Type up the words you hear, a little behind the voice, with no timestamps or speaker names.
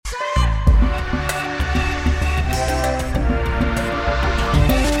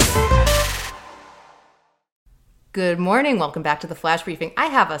Good morning. Welcome back to the Flash Briefing. I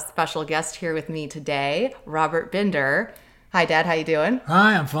have a special guest here with me today, Robert Binder. Hi, Dad. How you doing?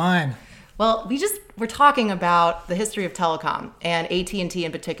 Hi, I'm fine. Well, we're talking about the history of telecom and AT&T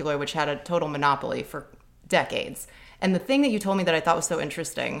in particular, which had a total monopoly for decades. And the thing that you told me that I thought was so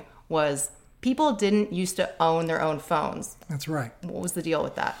interesting was people didn't used to own their own phones. That's right. What was the deal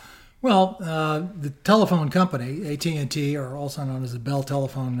with that? Well, the telephone company, AT&T, or also known as the Bell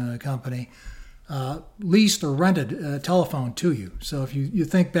Telephone Company, leased or rented a telephone to you. So if you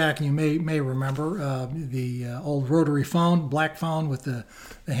think back, and you may remember the old rotary phone, black phone with the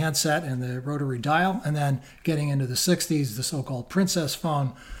handset and the rotary dial, and then getting into the 60s, the so-called Princess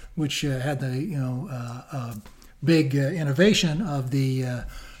phone, which had the big innovation of the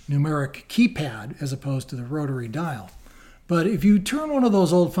numeric keypad as opposed to the rotary dial. But if you turn one of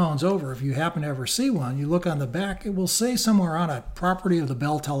those old phones over, if you happen to ever see one, you look on the back, it will say somewhere on it, property of the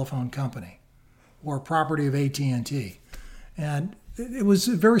Bell Telephone Company or property of AT&T. And it was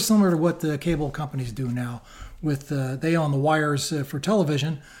very similar to what the cable companies do now. With they own the wires for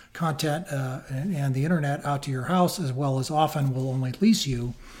television content and the internet out to your house, as well as often will only lease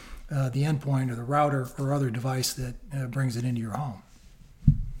you the endpoint or the router or other device that brings it into your home.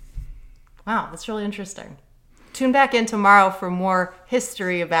 Wow, that's really interesting. Tune back in tomorrow for more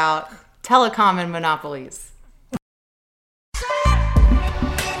history about telecom and monopolies.